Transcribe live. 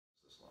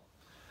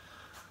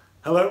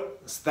Hello,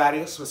 it's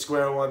Thaddeus with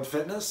SquareOne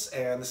Fitness,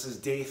 and this is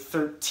day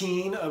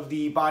 13 of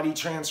the Body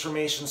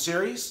Transformation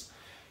Series.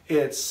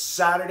 It's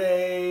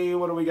Saturday,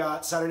 what do we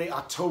got? Saturday,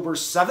 October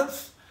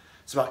 7th.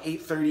 It's about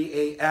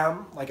 8:30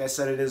 a.m. Like I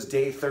said, it is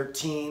day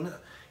 13,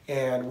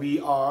 and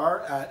we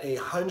are at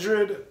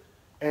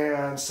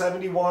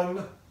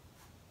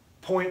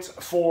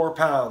 171.4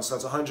 pounds.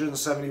 That's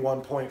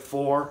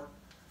 171.4.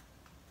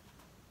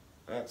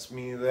 That's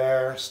me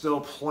there. Still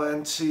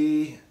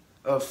plenty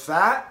of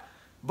fat.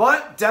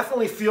 But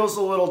definitely feels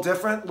a little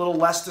different, a little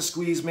less to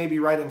squeeze maybe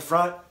right in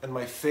front, and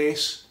my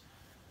face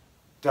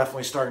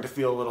definitely starting to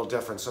feel a little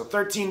different. So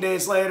 13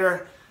 days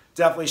later,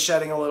 definitely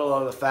shedding a little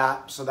of the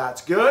fat, so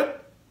that's good.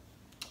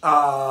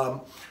 We're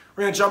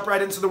gonna jump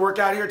right into the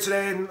workout here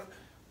today, and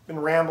been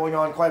rambling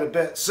on quite a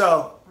bit.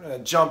 So we're gonna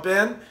jump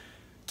in.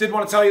 Did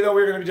want to tell you though,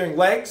 we're gonna be doing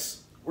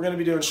legs, we're gonna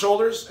be doing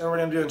shoulders, and we're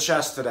gonna be doing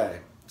chest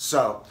today.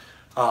 So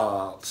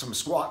some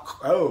squat,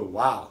 oh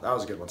wow, that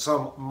was a good one.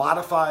 Some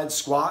modified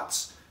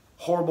squats.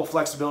 Horrible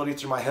flexibility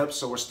through my hips,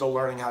 so we're still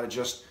learning how to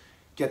just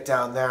get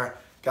down there.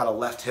 Got a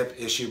left hip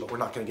issue, but we're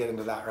not going to get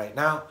into that right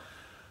now.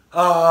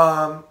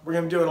 We're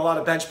going to be doing a lot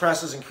of bench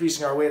presses,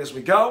 increasing our weight as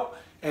we go,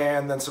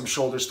 and then some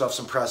shoulder stuff,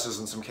 some presses,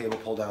 and some cable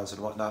pull downs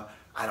and whatnot.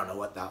 I don't know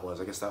what that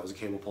was. I guess that was a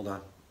cable pull down.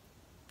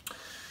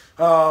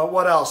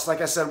 What else?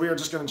 Like I said, we are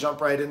just going to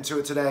jump right into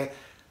it today.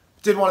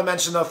 Did want to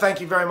mention though, thank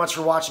you very much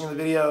for watching the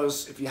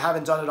videos. If you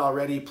haven't done it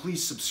already,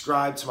 please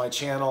subscribe to my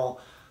channel,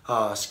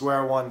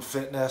 SquareOne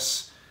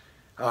Fitness.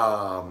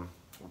 We're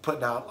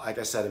putting out, like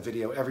I said, a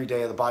video every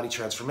day of the body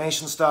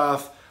transformation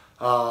stuff.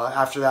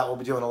 After that, we'll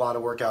be doing a lot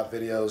of workout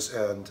videos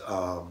and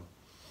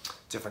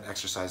different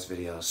exercise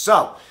videos.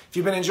 So, if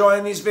you've been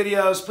enjoying these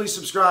videos, please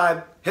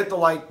subscribe, hit the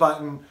like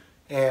button,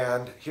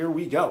 and here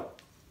we go.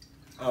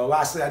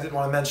 Lastly, I did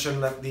want to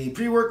mention that the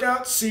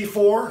pre-workout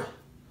C4,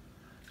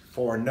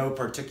 for no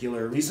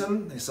particular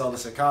reason, they sell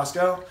this at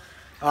Costco,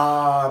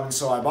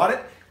 so I bought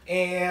it.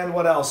 And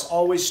what else?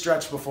 Always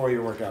stretch before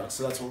your workout.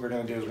 So that's what we're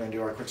going to do, is we're going to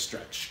do our quick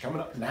stretch.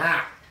 Coming up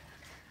now.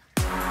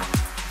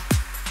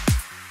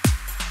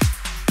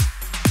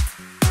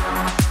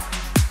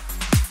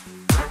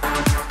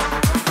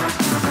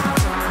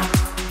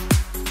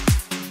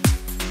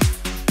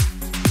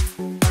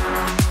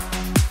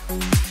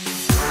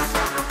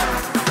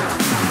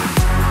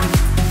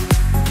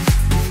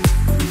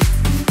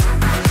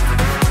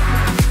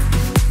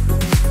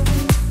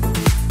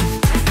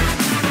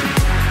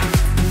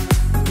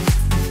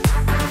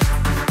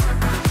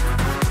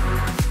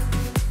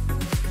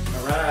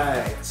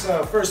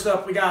 So first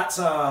up, we got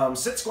some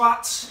sit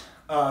squats,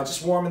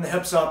 just warming the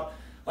hips up.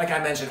 Like I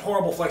mentioned,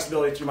 horrible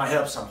flexibility through my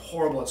hips. I'm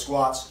horrible at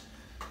squats.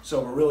 So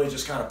we're really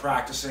just kind of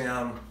practicing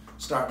them,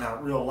 starting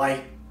out real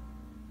light,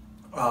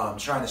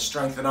 trying to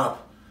strengthen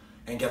up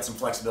and get some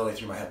flexibility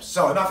through my hips.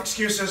 So enough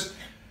excuses.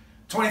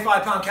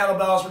 25-pound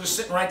kettlebells. We're just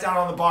sitting right down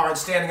on the bar and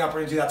standing up. We're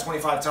gonna do that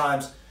 25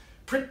 times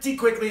pretty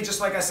quickly, just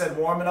like I said,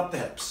 warming up the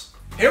hips.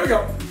 Here we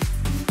go.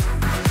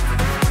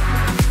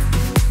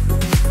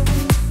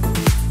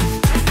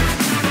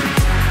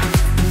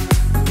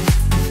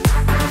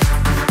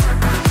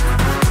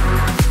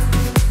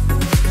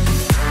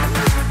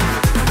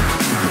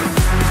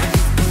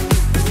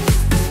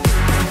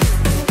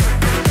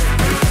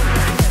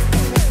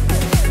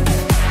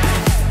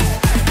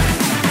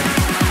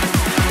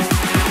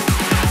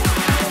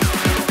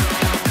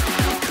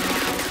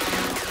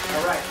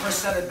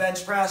 Set of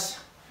bench press.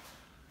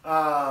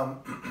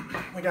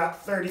 We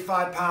got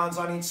 35 pounds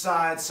on each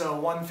side, so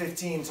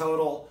 115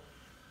 total.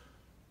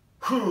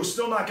 Whew,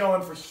 still not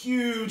going for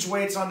huge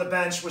weights on the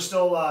bench. We're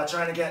still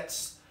trying to get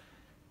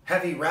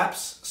heavy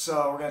reps,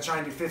 so we're going to try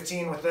and do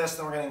 15 with this,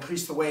 then we're going to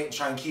increase the weight and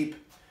try and keep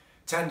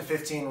 10 to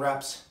 15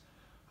 reps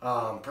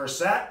per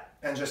set,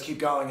 and just keep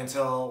going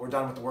until we're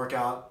done with the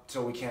workout,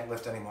 till we can't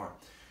lift anymore.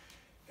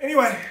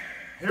 Anyway,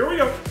 here we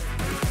go.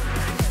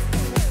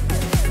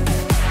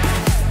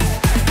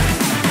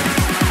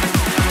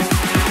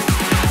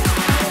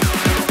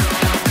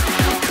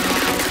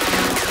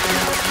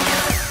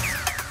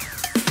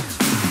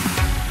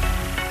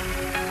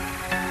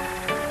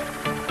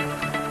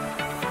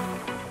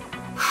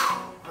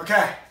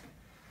 Okay,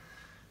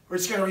 we're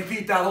just going to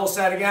repeat that whole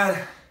set again.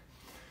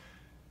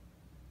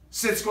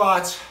 Sit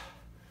squats,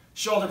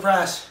 shoulder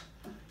press.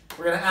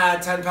 We're going to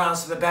add 10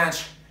 pounds to the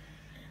bench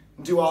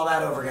and do all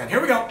that over again.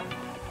 Here we go.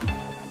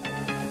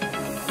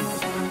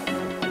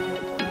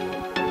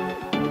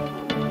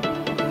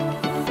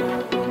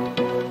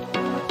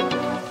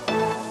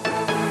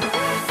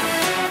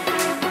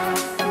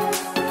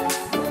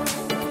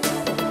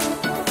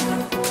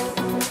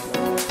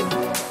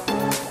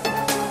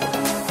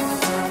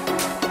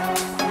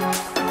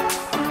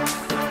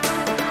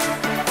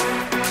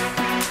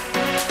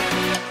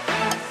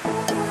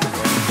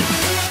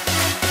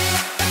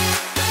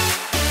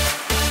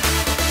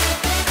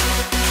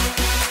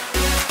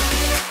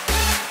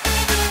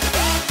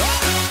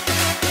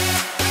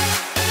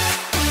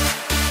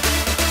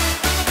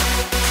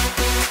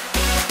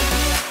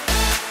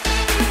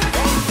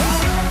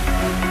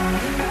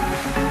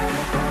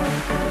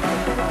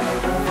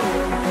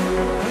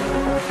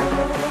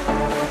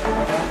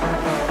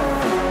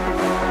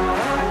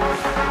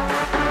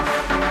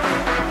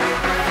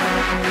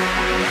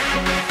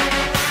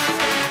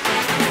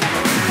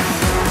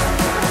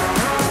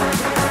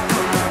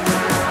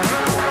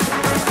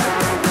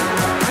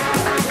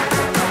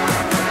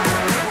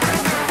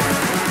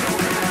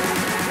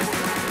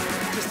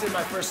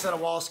 set of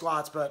wall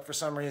squats, but for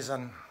some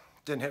reason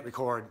didn't hit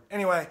record.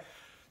 Anyway,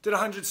 did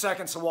 100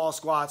 seconds of wall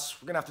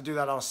squats. We're gonna have to do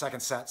that on a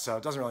second set, so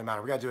it doesn't really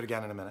matter. We gotta do it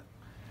again in a minute.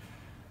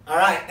 All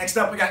right, next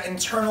up we got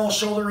internal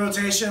shoulder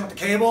rotation with the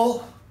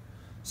cable.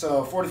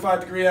 So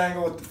 45-degree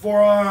angle with the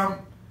forearm.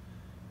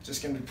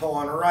 Just gonna be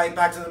pulling right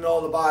back to the middle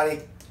of the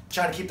body,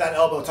 trying to keep that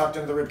elbow tucked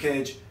into the rib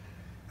cage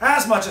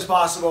as much as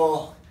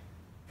possible.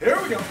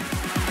 Here we go.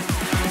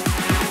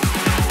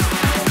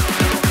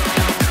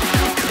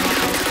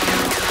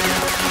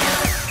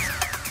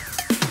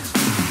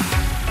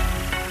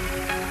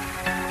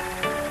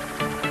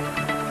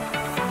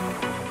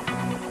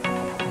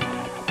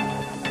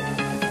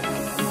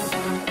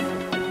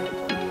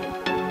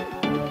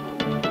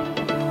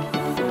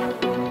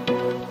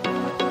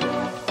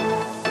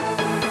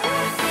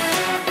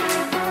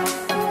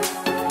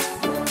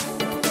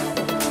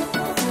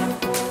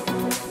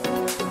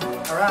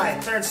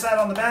 Third set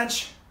on the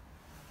bench,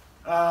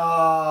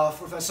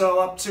 so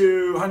up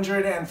to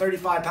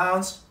 135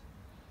 pounds.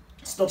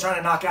 Still trying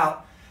to knock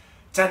out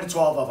 10 to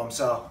 12 of them,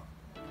 so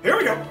here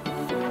we go.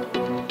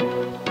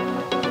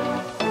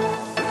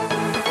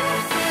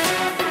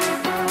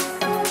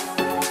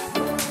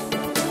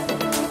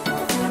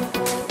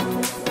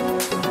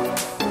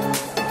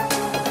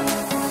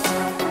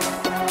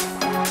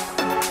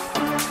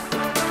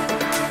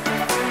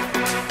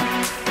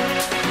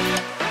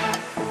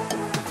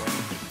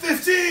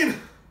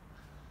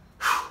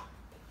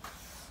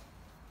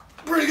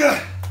 Pretty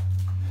good.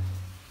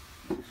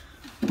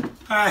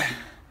 All right,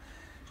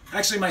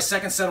 actually my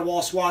second set of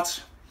wall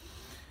squats,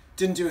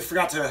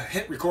 forgot to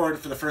hit record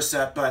for the first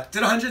set, but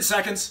did 100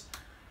 seconds.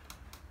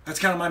 That's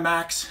kind of my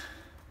max.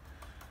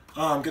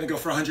 I'm gonna go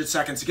for 100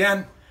 seconds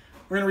again.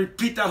 We're gonna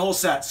repeat that whole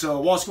set. So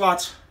wall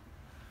squats,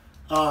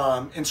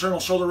 internal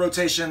shoulder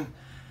rotation,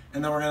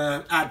 and then we're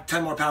gonna add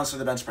 10 more pounds to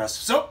the bench press.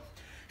 So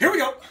here we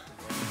go.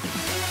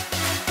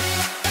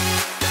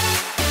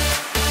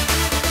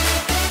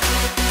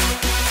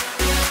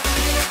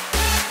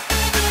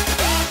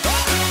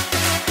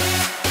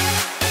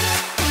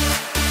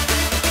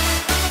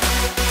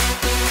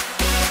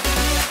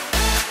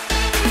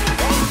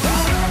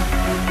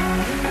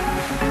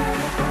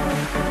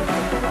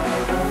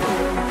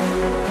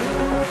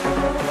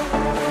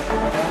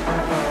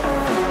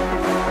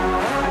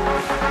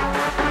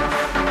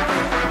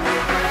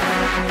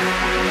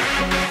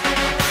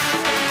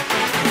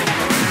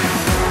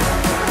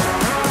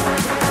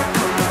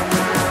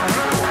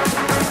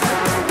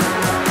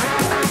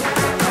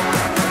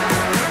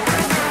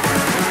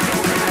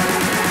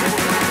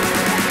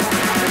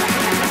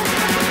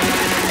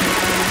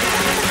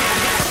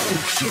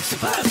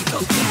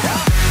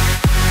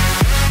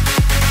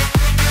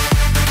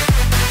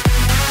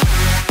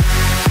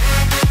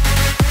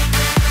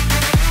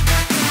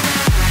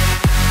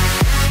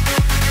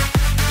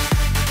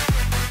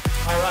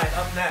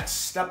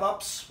 Step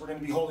ups. We're going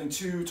to be holding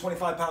two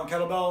 25-pound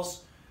kettlebells.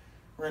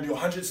 We're going to do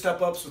 100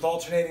 step ups with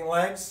alternating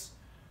legs.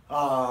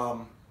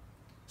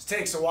 This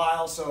takes a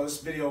while, so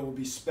this video will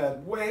be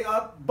sped way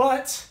up,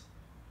 but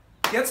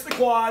gets the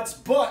quads,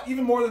 but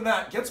even more than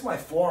that, gets my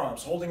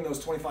forearms holding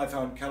those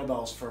 25-pound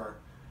kettlebells for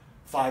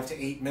 5 to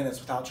 8 minutes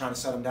without trying to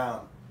set them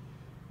down.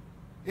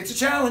 It's a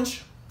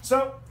challenge,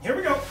 so here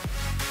we go.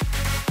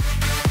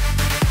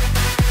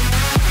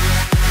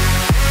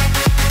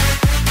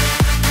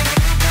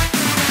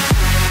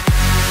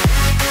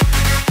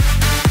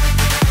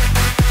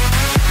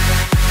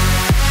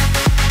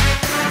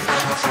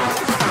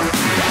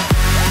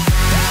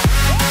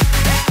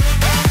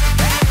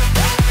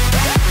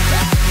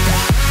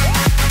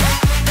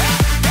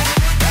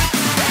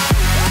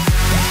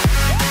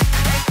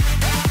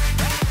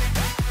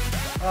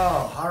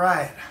 All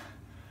right,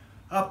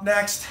 up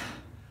next,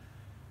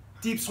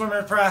 deep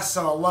swimmer press,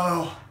 so a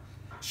low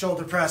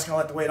shoulder press, gonna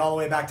let the weight all the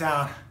way back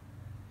down.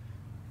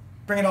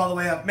 Bring it all the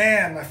way up.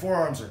 Man, my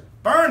forearms are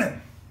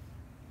burning.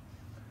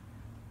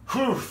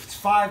 Whew, it's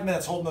 5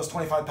 minutes holding those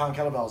 25-pound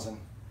kettlebells and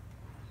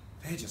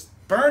they just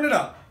burn it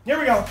up. Here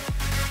we go.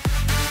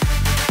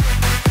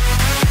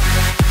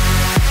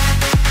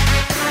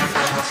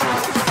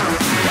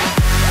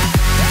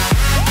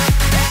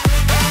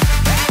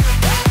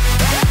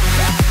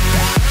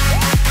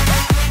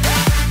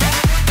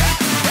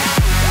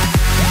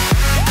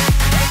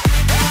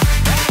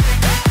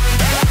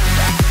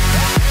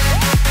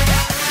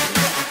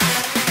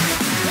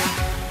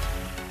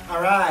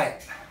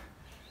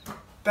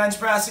 Bench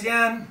press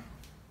again.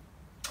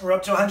 We're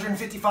up to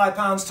 155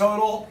 pounds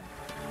total.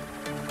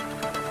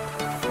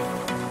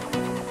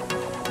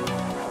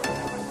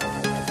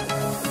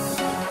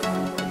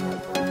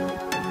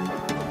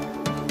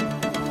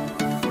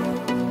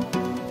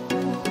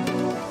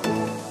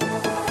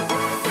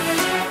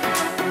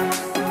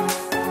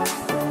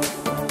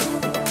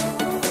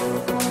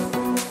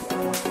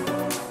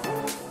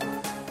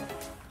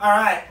 All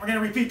right, we're gonna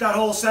repeat that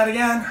whole set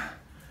again.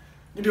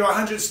 We do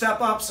 100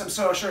 step-ups. I'm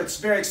so sure it's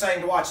very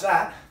exciting to watch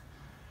that.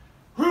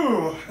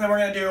 Whew. Then we're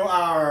going to do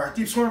our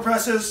deep swimmer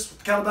presses with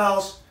the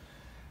kettlebells.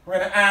 We're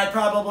going to add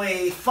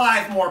probably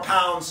 5 more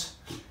pounds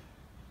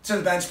to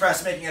the bench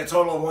press, making it a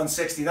total of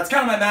 160. That's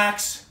kind of my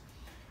max.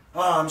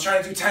 I'm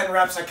trying to do 10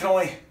 reps. I can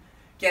only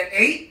get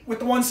 8 with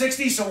the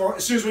 160, so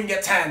as soon as we can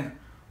get 10,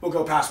 we'll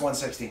go past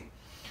 160.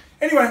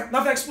 Anyway,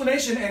 enough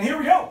explanation, and here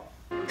we go.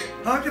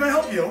 How can I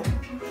help you?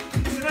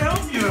 Can I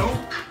help you?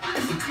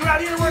 You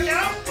out here to work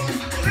out?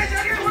 You guys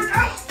out here to work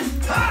out?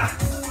 Huh?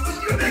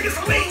 You better get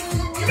some weight.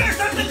 You better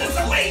start lifting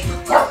some weight.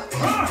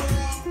 Huh?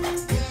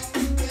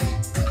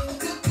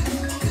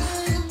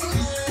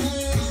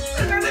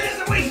 Start lifting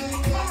some weight.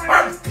 All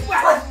right.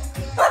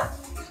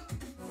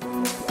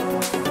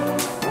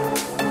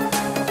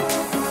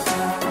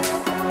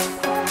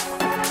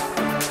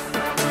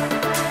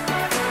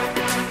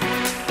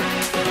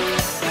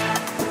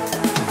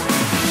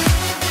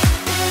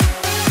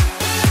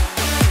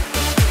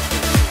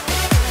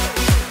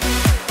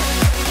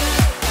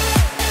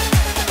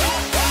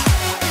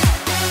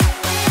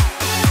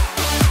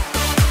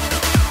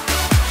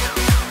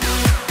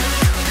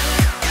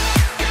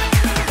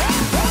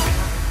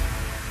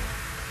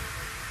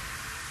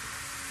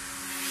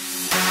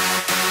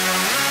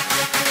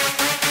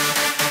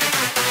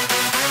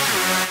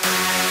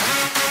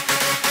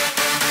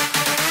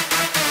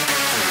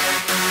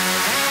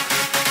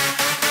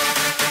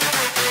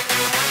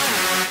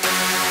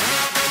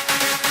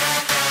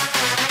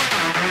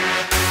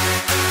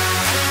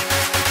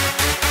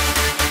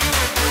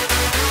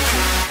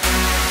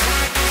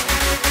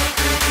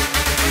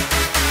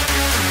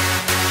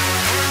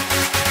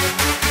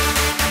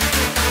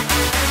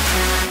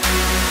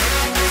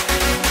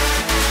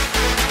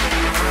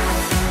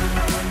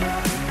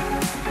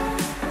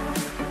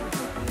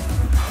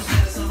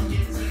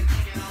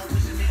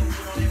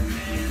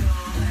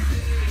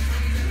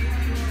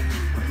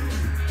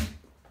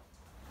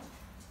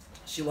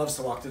 She loves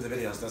to walk through the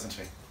videos, doesn't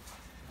she?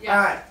 Yeah.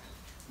 All right,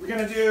 we're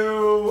gonna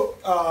do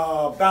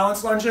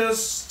balance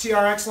lunges,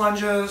 TRX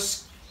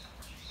lunges,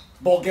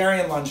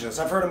 Bulgarian lunges.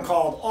 I've heard them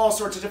called all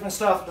sorts of different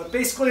stuff, but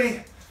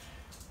basically,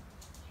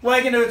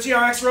 leg into a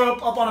TRX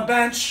rope, up on a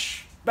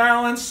bench,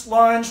 balance,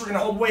 lunge. We're gonna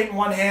hold weight in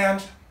one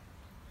hand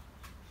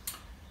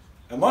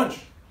and lunge.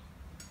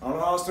 I don't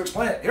know how else to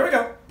explain it. Here we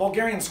go.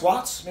 Bulgarian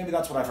squats. Maybe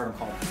that's what I've heard them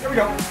called. Here we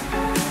go.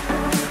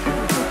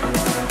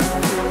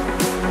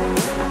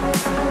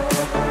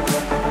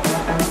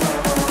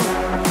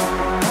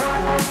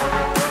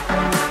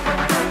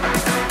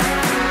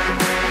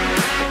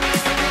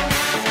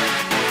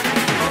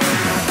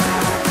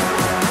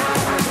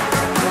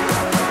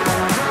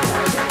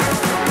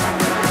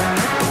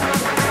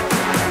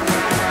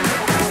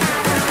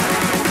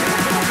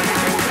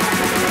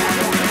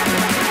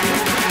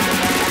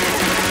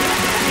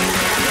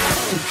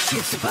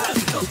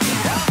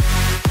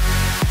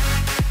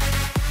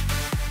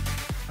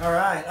 All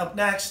right, up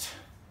next,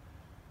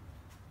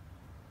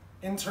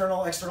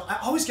 internal, external. I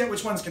always get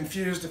which one's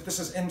confused, if this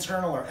is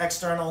internal or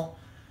external.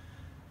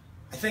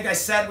 I think I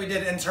said we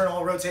did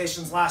internal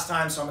rotations last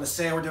time, so I'm going to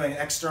say we're doing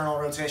external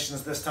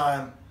rotations this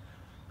time.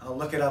 I'll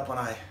look it up when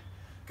I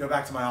go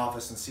back to my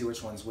office and see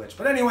which one's which.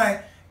 But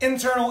anyway,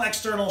 internal,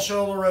 external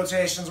shoulder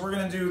rotations. We're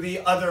going to do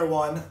the other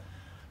one.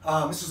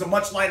 This is a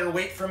much lighter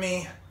weight for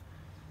me,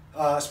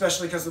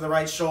 especially because of the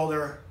right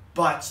shoulder,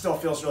 but still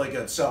feels really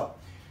good. So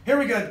here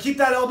we go. Keep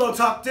that elbow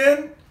tucked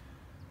in.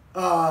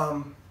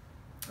 And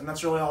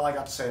that's really all I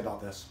got to say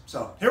about this.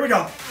 So here we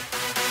go.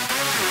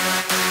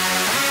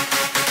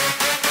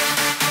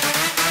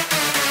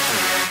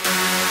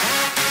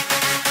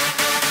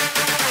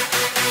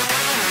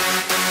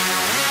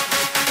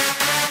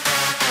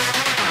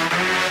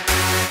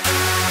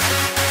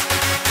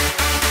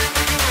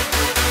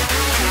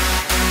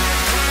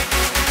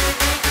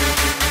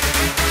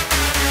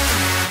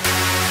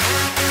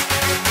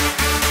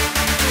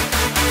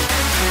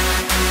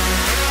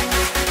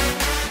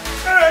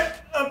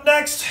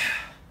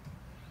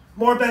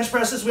 More bench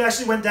presses. We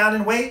actually went down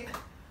in weight.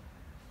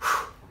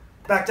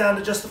 Back down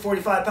to just the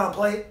 45-pound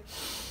plate.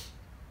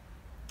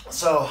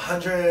 So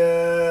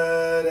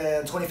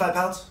 125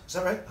 pounds. Is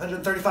that right?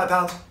 135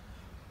 pounds.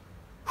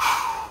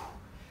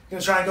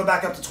 Gonna try and go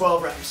back up to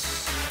 12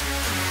 reps.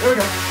 There we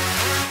go.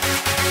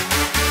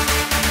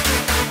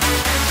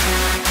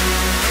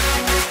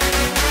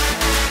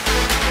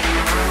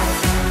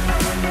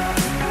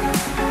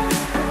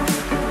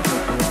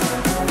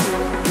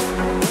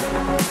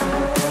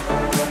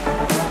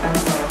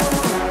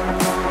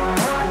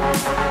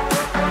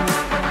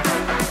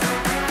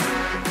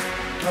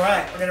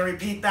 We're going to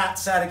repeat that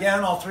set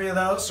again, all three of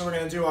those. So we're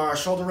going to do our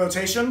shoulder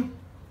rotation,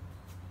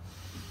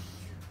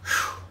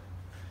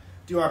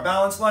 do our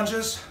balance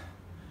lunges,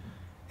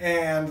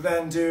 and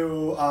then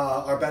do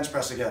our bench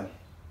press again.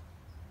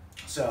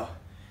 So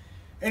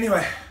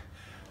anyway,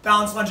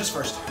 balance lunges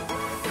first.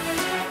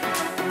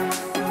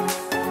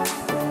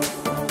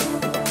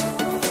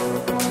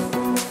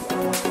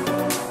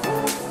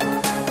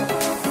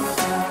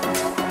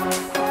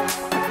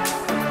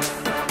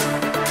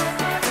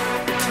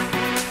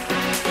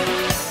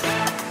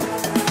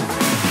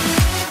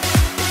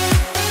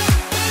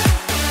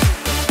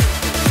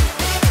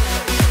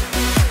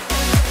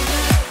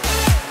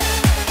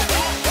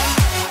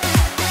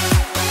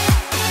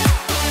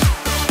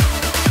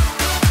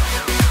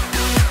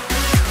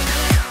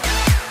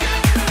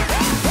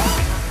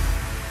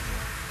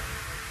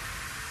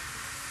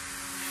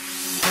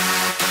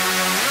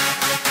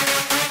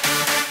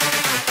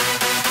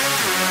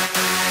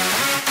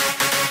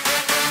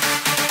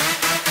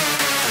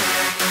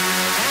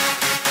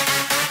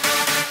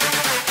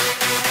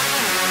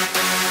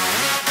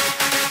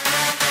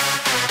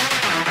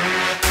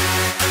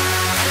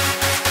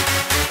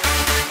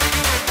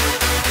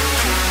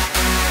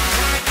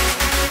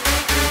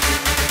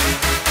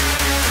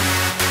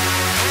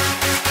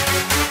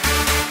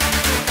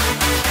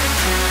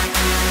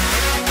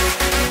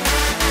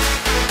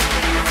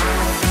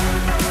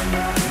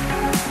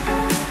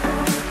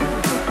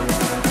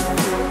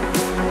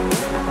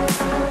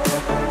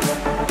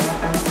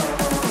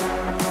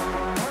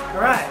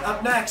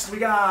 we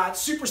got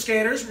super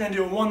skaters. We're gonna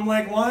do a one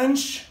leg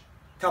lunge,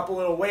 couple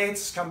little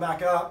weights, come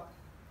back up.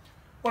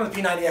 One of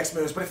the P90X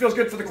moves, but it feels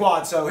good for the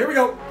quad, so here we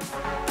go.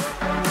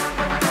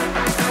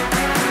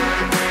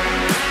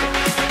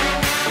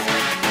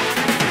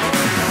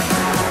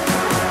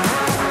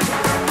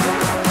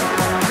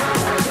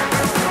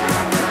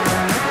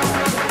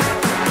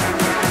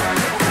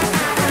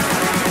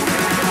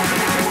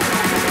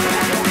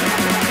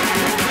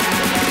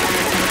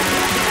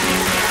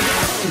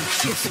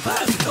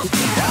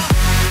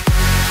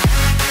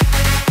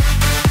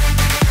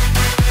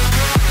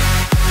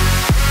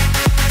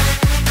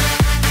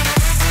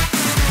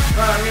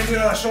 Do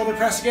a shoulder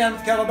press again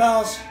with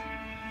kettlebells,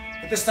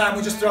 but this time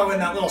we just throw in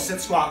that little sit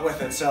squat with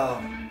it.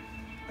 So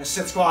a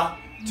sit squat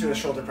to a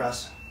shoulder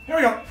press. Here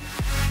we go.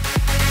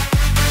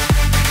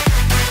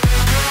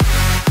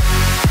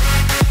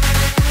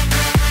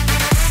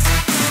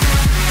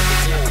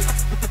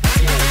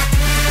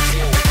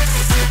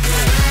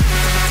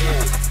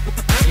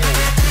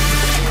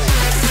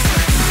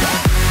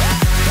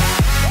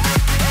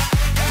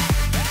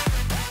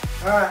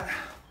 All right,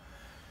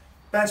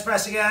 bench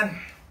press again.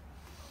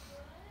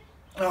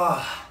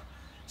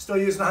 Still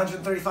using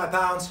 135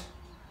 pounds.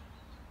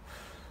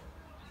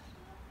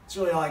 That's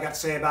really all I got to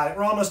say about it.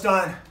 We're almost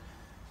done.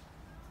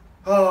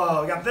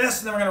 Oh, we got this,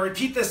 and then we're going to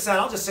repeat this set.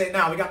 I'll just say it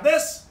now. We got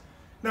this,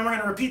 then we're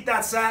going to repeat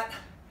that set.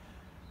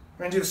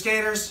 We're going to do the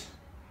skaters.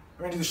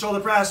 We're going to do the shoulder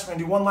press. We're going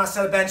to do one last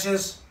set of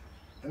benches,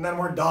 and then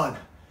we're done.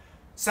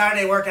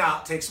 Saturday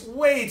workout takes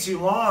way too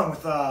long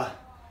with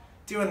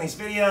doing these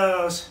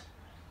videos.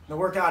 The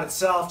workout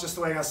itself, just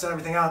the way I got to set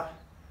everything up.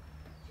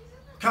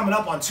 Coming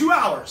up on 2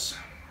 hours.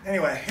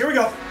 Anyway, here we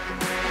go.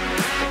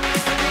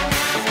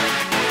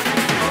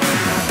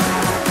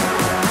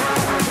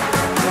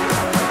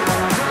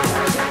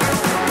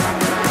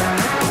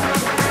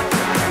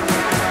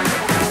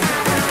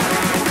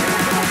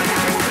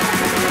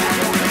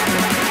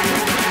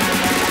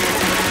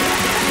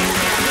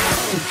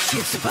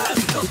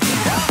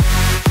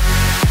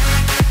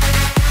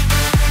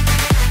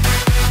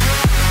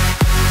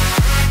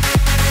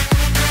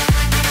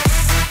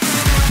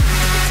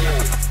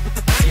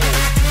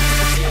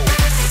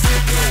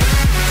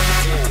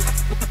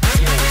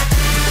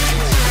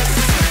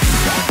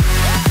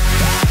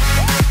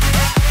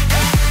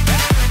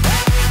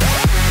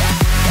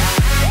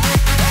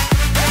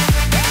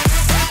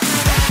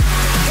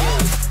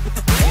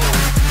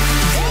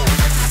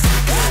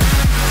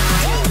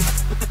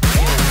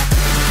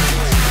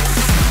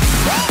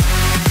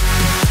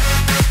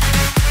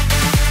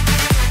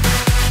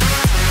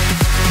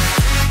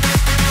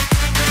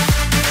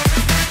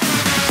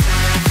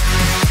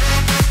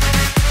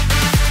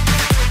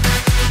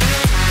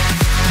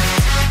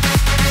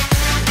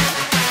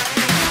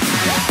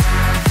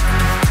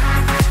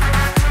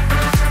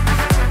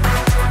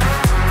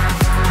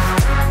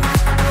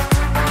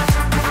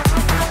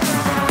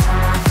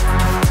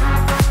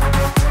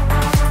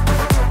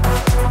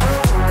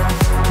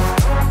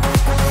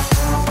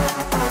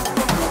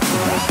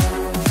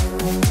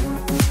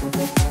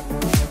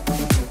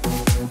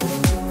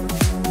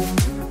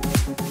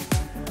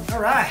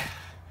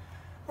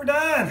 We're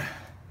done.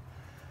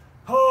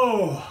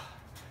 Oh,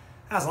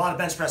 that was a lot of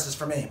bench presses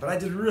for me, but I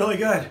did really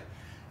good.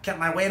 Kept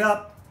my weight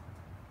up.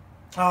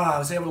 I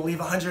was able to leave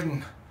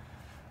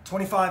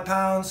 125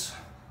 pounds,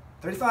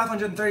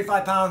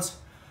 135 pounds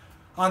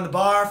on the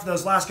bar for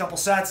those last couple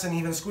sets, and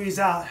even squeeze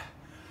out a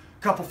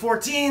couple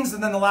 14s,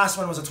 and then the last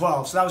one was a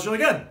 12, so that was really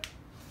good.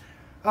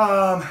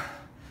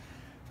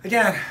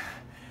 Again,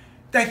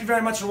 thank you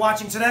very much for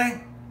watching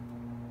today.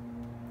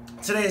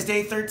 Today is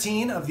day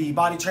 13 of the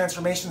body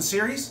transformation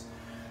series.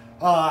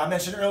 I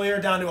mentioned earlier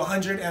down to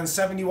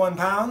 171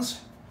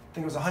 pounds. I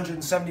think it was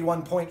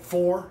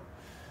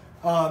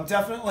 171.4.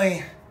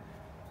 Definitely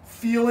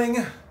feeling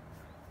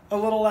a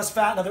little less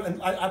fat, but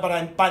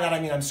by that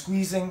I mean I'm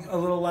squeezing a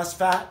little less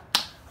fat.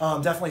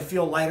 Definitely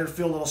feel lighter,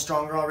 feel a little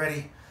stronger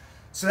already.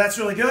 So that's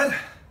really good.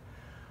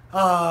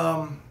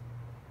 What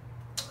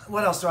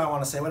else do I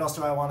want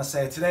to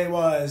say? Today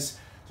was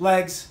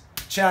legs,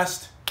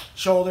 chest,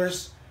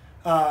 shoulders.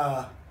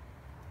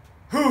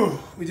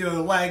 We do a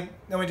leg,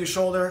 then we do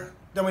shoulder,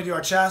 then we do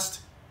our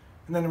chest,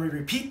 and then we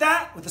repeat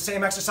that with the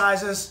same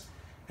exercises,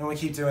 and we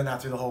keep doing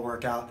that through the whole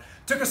workout.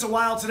 Took us a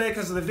while today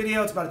because of the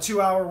video. It's about a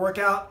 2-hour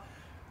workout.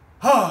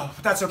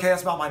 But that's okay.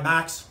 That's about my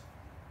max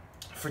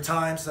for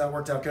time, so that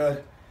worked out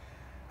good.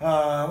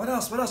 What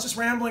else? Just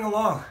rambling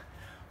along.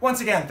 Once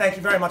again, thank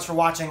you very much for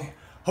watching.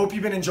 Hope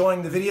you've been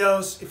enjoying the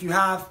videos. If you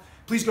have,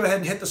 please go ahead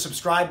and hit the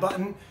subscribe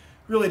button. It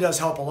really does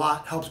help a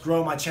lot. Helps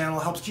grow my channel.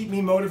 Helps keep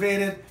me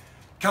motivated.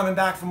 Coming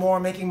back for more,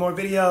 making more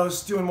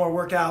videos, doing more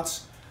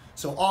workouts.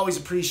 So always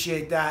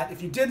appreciate that.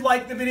 If you did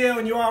like the video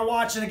and you are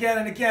watching again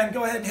and again,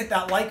 go ahead and hit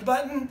that like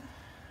button.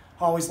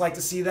 Always like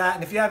to see that.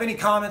 And if you have any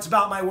comments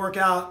about my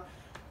workout,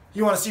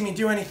 you want to see me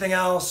do anything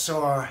else,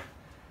 or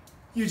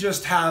you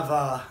just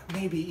have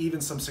maybe even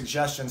some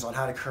suggestions on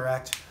how to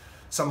correct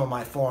some of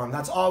my form,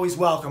 that's always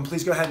welcome.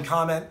 Please go ahead and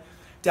comment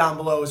down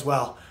below as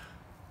well.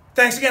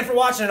 Thanks again for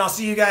watching, and I'll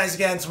see you guys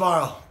again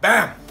tomorrow.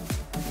 Bam!